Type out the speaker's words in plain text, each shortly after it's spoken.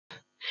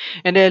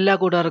എൻ്റെ എല്ലാ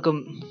കൂട്ടുകാർക്കും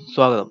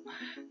സ്വാഗതം.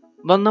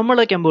 അപ്പം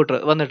നമ്മളെ കമ്പ്യൂട്ടർ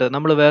വന്നിട്ട്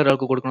നമ്മൾ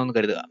വേറൊരാൾക്ക് കൊടുക്കണമെന്ന്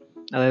കരുതുക.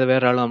 അതായത്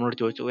വേറൊരാൾ നമ്മളോട്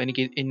ചോദിച്ചു,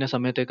 എനിക്ക് ഇന്ന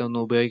സമയത്തേക്ക് ഒന്ന്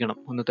ഉപയോഗിക്കണം,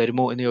 ഒന്ന്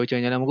തരുമോ എന്ന് ചോദിച്ചു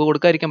കഴിഞ്ഞാൽ നമുക്ക്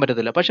കൊടുക്കാതിരിക്കാൻ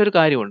പറ്റത്തില്ല. പക്ഷെ ഒരു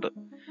കാര്യമുണ്ട്,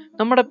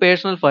 നമ്മുടെ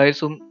പേഴ്സണൽ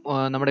ഫയൽസും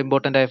നമ്മുടെ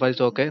ഇമ്പോർട്ടൻ്റ് ആയ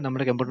ഫയൽസും ഒക്കെ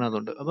നമ്മുടെ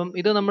കമ്പ്യൂട്ടറിനകത്തുണ്ട്. അപ്പം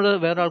ഇത് നമ്മൾ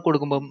വേറൊരാൾക്ക്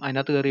കൊടുക്കുമ്പം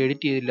അതിനകത്ത് കയറി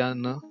എഡിറ്റ് ചെയ്തില്ല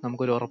എന്ന്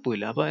നമുക്കൊരു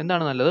ഉറപ്പുമില്ല. അപ്പോൾ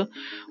എന്താണ് നല്ലത്,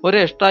 ഒരു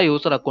എക്സ്ട്രാ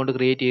യൂസർ അക്കൗണ്ട്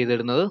ക്രിയേറ്റ്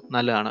ചെയ്തിടുന്നത്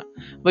നല്ലതാണ്.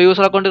 അപ്പോൾ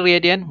യൂസർ അക്കൗണ്ട്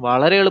ക്രിയേറ്റ് ചെയ്യാൻ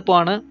വളരെ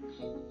എളുപ്പമാണ്.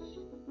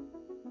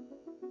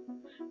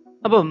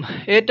 അപ്പം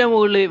ഏറ്റവും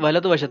മുകളിൽ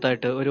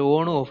വലതുവശത്തായിട്ട് ഒരു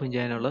ഓണും ഓഫും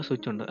ചെയ്യാനുള്ള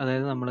സ്വിച്ച് ഉണ്ട്.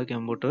 അതായത് നമ്മൾ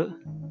കമ്പ്യൂട്ടർ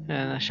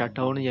ഷട്ട്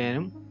ഡൗൺ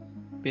ചെയ്യാനും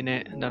പിന്നെ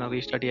എന്താണ്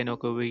റീസ്റ്റാർട്ട് ചെയ്യാനും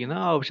ഒക്കെ ഉപയോഗിക്കുന്ന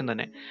ആ ഓപ്ഷൻ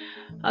തന്നെ.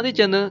 അതിൽ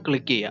ചെന്ന്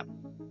ക്ലിക്ക് ചെയ്യാം.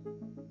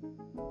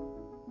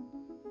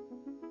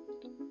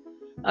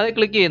 അത്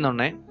ക്ലിക്ക്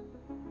ചെയ്യുന്നുണ്ടേ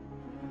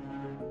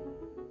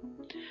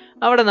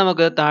അവിടെ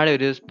നമുക്ക് താഴെ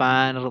ഒരു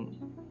സ്പാനറും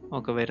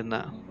ഒക്കെ വരുന്ന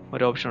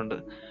ഒരു ഓപ്ഷൻ ഉണ്ട്.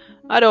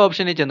 ആ ഒരു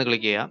ഓപ്ഷനിൽ ചെന്ന്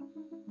ക്ലിക്ക് ചെയ്യാം.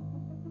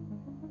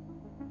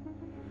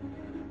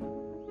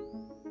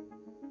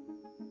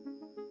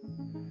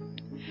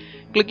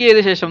 ക്ലിക്ക് ചെയ്ത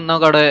ശേഷം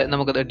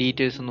നമുക്ക്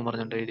ഡീറ്റെയിൽസ് എന്ന്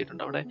പറഞ്ഞുകൊണ്ട്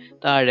എഴുതിയിട്ടുണ്ട്. അവിടെ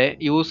താഴെ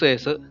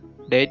users,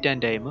 date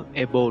and time,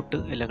 about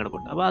എല്ലാം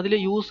കിടപ്പുണ്ട്. അപ്പോൾ അതിൽ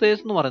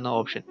യൂസേഴ്സ് എന്ന് പറയുന്ന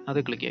ഓപ്ഷൻ അത്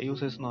ക്ലിക്ക് ചെയ്യുക.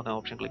 യൂസേഴ്സ് എന്ന് പറയുന്ന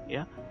ഓപ്ഷൻ ക്ലിക്ക്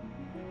ചെയ്യുക.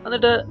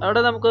 എന്നിട്ട്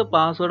അവിടെ നമുക്ക്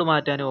പാസ്വേഡ്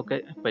മാറ്റാനും ഒക്കെ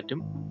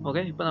പറ്റും.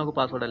 ഓക്കെ, ഇപ്പോൾ നമുക്ക്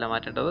പാസ്വേഡ് അല്ല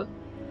മാറ്റേണ്ടത്,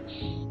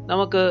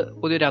 നമുക്ക്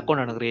പുതിയൊരു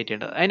അക്കൗണ്ടാണ് ക്രിയേറ്റ്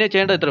ചെയ്യേണ്ടത്. അതിന്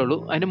ചെയ്യേണ്ടത് ഇത്രേ ഉള്ളൂ.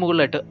 അതിന്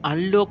മുകളിലായിട്ട്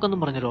അൺലോക്ക് എന്ന്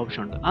പറഞ്ഞൊരു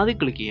ഓപ്ഷൻ ഉണ്ട്, അത്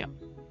ക്ലിക്ക് ചെയ്യാം.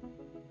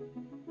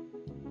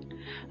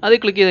 അത്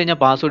ക്ലിക്ക് ചെയ്ത് കഴിഞ്ഞാൽ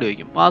പാസ്വേഡ്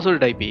ചോദിക്കും.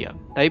 പാസ്വേഡ് ടൈപ്പ് ചെയ്യുക.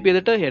 ടൈപ്പ്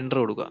ചെയ്തിട്ട് എൻ്റർ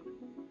കൊടുക്കുക.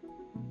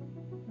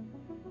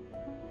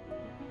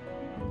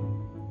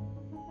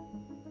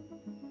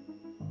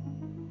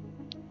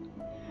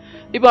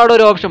 ഇപ്പോൾ അവിടെ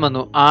ഒരു ഓപ്ഷൻ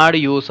വന്നു, ആഡ്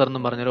യൂസർ എന്ന്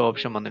പറഞ്ഞൊരു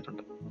ഓപ്ഷൻ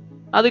വന്നിട്ടുണ്ട്.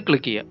 അത്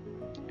ക്ലിക്ക് ചെയ്യുക.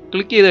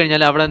 ക്ലിക്ക് ചെയ്ത്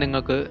കഴിഞ്ഞാൽ അവിടെ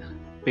നിങ്ങൾക്ക്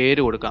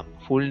പേര് കൊടുക്കാം,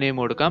 ഫുൾ നെയിം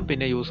കൊടുക്കാം,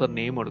 പിന്നെ യൂസർ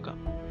നെയിം കൊടുക്കാം.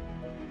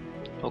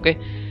 ഓക്കെ,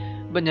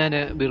 ഇപ്പം ഞാൻ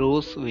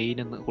ബിറൂസ് വെയിൻ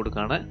എന്ന്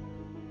കൊടുക്കുകയാണ്.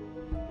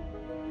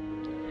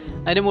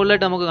 അതിന്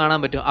മുകളിലായിട്ട് നമുക്ക് കാണാൻ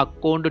പറ്റും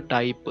അക്കൗണ്ട്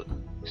ടൈപ്പ്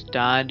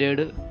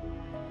സ്റ്റാൻഡേർഡ്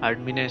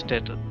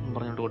അഡ്മിനിസ്ട്രേറ്റർ എന്ന്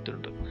പറഞ്ഞുകൊണ്ട്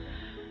കൊടുത്തിട്ടുണ്ട്.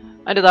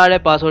 അതിൻ്റെ താഴെ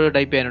പാസ്വേഡ്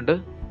ടൈപ്പ് ചെയ്യാനുണ്ട്,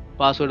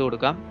 പാസ്വേഡ്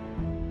കൊടുക്കാം.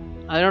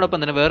 അതിനോടൊപ്പം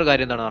തന്നെ വേറെ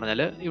കാര്യം എന്താണെന്ന്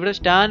പറഞ്ഞാൽ ഇവിടെ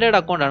സ്റ്റാൻഡേർഡ്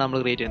അക്കൗണ്ടാണ് നമ്മൾ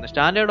ക്രിയേറ്റ് ചെയ്യുന്നത്.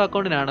 സ്റ്റാൻഡേർഡ്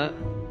അക്കൗണ്ടിനാണ്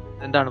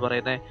എന്താണ്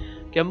പറയുന്നത്,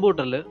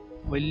 കമ്പ്യൂട്ടറിൽ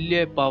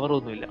വലിയ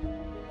പവറൊന്നുമില്ല.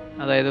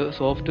 അതായത്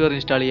സോഫ്റ്റ്വെയർ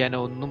ഇൻസ്റ്റാൾ ചെയ്യാനോ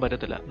ഒന്നും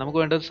പറ്റത്തില്ല. നമുക്ക്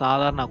വേണ്ടത്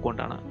സാധാരണ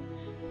അക്കൗണ്ടാണ്.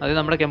 അത്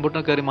നമ്മുടെ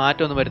കമ്പ്യൂട്ടറിൽ കയറി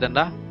മാറ്റമൊന്നും വരുത്തണ്ട.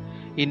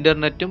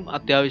 ഇൻ്റർനെറ്റും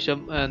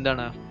അത്യാവശ്യം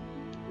എന്താണ്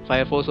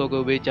ഫയർഫോഴ്സും ഒക്കെ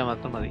ഉപയോഗിച്ചാൽ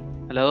മാത്രം മതി.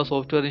 അല്ലാതെ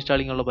സോഫ്റ്റ്വെയർ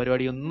ഇൻസ്റ്റാളിംഗ് ഉള്ള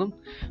പരിപാടിയൊന്നും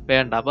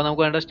വേണ്ട. അപ്പോൾ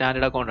നമുക്ക് വേണ്ട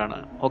സ്റ്റാൻഡേർഡ് അക്കൗണ്ടാണ്.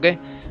 ഓക്കെ,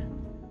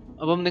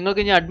 അപ്പം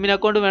നിങ്ങൾക്ക് ഇനി അഡ്മിൻ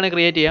അക്കൗണ്ട് വേണമെങ്കിൽ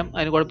ക്രിയേറ്റ് ചെയ്യാം,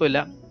 അതിന്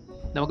കുഴപ്പമില്ല.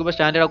 നമുക്കിപ്പോൾ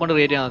സ്റ്റാൻഡേർഡ് അക്കൗണ്ട്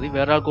ക്രിയേറ്റ് ചെയ്താൽ മതി,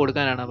 വേറെ ആൾക്ക്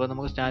കൊടുക്കാനാണ്. അപ്പോൾ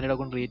നമുക്ക് സ്റ്റാൻഡേർഡ്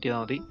അക്കൗണ്ട് ക്രിയേറ്റ്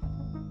ചെയ്താൽ മതി.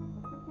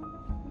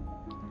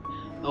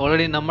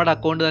 ഓൾറെഡി നമ്മുടെ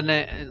അക്കൗണ്ട് തന്നെ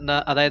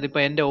അതായത്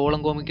ഇപ്പോൾ എൻ്റെ ഓളം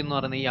കോമിക് എന്ന്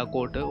പറയുന്ന ഈ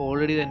അക്കൗണ്ട്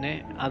ഓൾറെഡി തന്നെ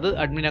അത്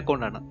അഡ്മിൻ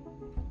അക്കൗണ്ടാണ്.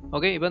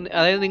 ഓക്കെ, ഇപ്പം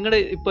അതായത് നിങ്ങളുടെ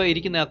ഇപ്പോൾ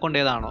ഇരിക്കുന്ന അക്കൗണ്ട്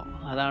ഏതാണോ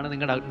അതാണ്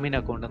നിങ്ങളുടെ അഡ്മിൻ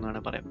അക്കൗണ്ട് എന്ന്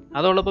വേണമെങ്കിൽ പറയാം.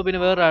 അതുള്ളപ്പോൾ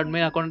പിന്നെ വേറെ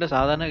അഡ്മിൻ അക്കൗണ്ടിൻ്റെ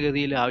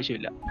സാധാരണഗതിയിൽ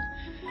ആവശ്യമില്ല.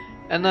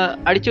 എന്ന്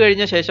അടിച്ചു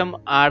കഴിഞ്ഞ ശേഷം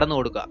ആടെന്ന്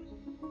കൊടുക്കുക.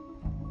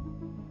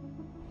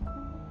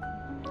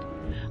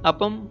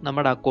 അപ്പം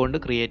നമ്മുടെ അക്കൗണ്ട്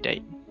ക്രിയേറ്റ്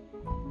ആയി.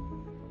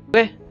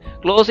 ഓക്കെ,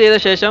 ക്ലോസ് ചെയ്ത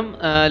ശേഷം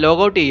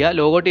ലോഗൗട്ട് ചെയ്യുക.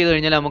 ലോഗൗട്ട് ചെയ്ത്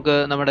കഴിഞ്ഞാൽ നമുക്ക്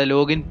നമ്മുടെ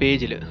ലോഗിൻ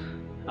പേജിൽ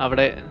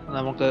അവിടെ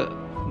നമുക്ക്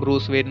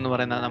ബ്രൂസ് വെയിൻ എന്ന്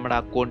പറയുന്ന നമ്മുടെ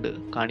അക്കൗണ്ട്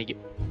കാണിക്കും.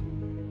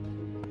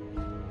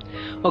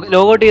 ഓക്കെ,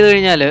 ലോഗൗട്ട് ചെയ്ത്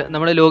കഴിഞ്ഞാൽ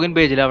നമ്മുടെ ലോഗിൻ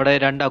പേജിൽ അവിടെ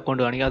രണ്ട്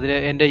അക്കൗണ്ട് കാണിക്കും. അതിൽ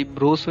എൻ്റെ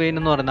ബ്രൂസ് വെയിൻ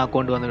എന്ന് പറയുന്ന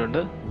അക്കൗണ്ട്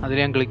വന്നിട്ടുണ്ട്. അതിൽ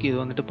ഞാൻ ക്ലിക്ക് ചെയ്തു.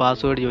 വന്നിട്ട്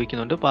പാസ്വേഡ്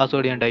ചോദിക്കുന്നുണ്ട്.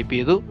 പാസ്വേഡ് ഞാൻ ടൈപ്പ്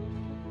ചെയ്തു.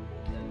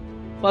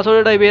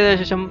 പാസ്വേഡ് ടൈപ്പ് ചെയ്ത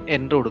ശേഷം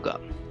എൻ്റർ കൊടുക്കുക.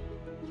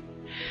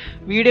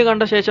 വീഡിയോ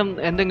കണ്ട ശേഷം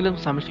എന്തെങ്കിലും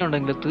സംശയം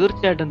ഉണ്ടെങ്കിൽ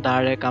തീർച്ചയായിട്ടും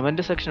താഴെ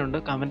കമൻറ്റ് സെക്ഷൻ ഉണ്ട്,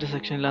 കമൻറ്റ്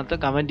സെക്ഷനിനകത്ത്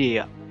കമൻറ്റ്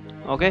ചെയ്യുക.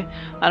 ഓക്കെ,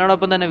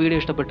 അതിനോടൊപ്പം തന്നെ വീഡിയോ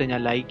ഇഷ്ടപ്പെട്ട്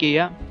ഞാൻ ലൈക്ക്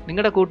ചെയ്യുക.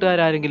 നിങ്ങളുടെ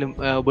കൂട്ടുകാരെങ്കിലും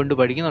ഉബുണ്ടു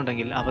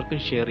പഠിക്കുന്നുണ്ടെങ്കിൽ അവർക്കും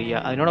ഷെയർ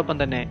ചെയ്യുക. അതിനോടൊപ്പം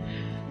തന്നെ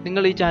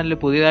നിങ്ങൾ ഈ ചാനൽ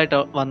പുതിയതായിട്ട്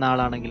വന്ന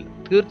ആളാണെങ്കിൽ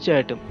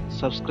തീർച്ചയായിട്ടും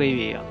സബ്സ്ക്രൈബ്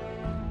ചെയ്യുക.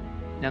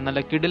 ഞാൻ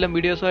നല്ല കിടിലം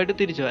വീഡിയോസുമായിട്ട്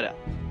തിരിച്ചു വരാം.